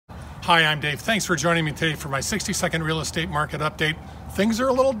Hi, I'm Dave. Thanks for joining me today for my 60-second real estate market update. Things are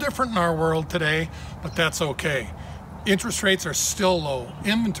a little different in our world today, but that's okay. Interest rates are still low.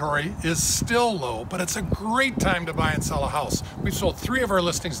 Inventory is still low, but it's a great time to buy and sell a house. We've sold 3 of our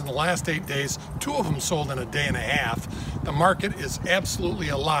listings in the last 8 days. 2 of them sold in a day and a half. The market is absolutely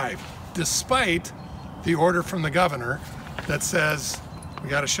alive, despite the order from the governor that says we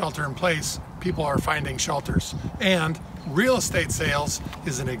got a shelter in place. People are finding shelters. And real estate sales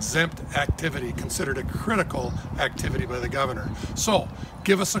is an exempt activity, considered a critical activity by the governor. So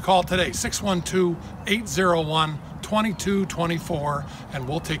give us a call today, 612-801-2224, and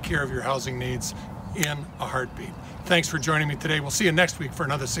we'll take care of your housing needs in a heartbeat. Thanks for joining me today. We'll see you next week for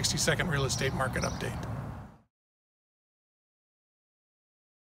another 60-second real estate market update.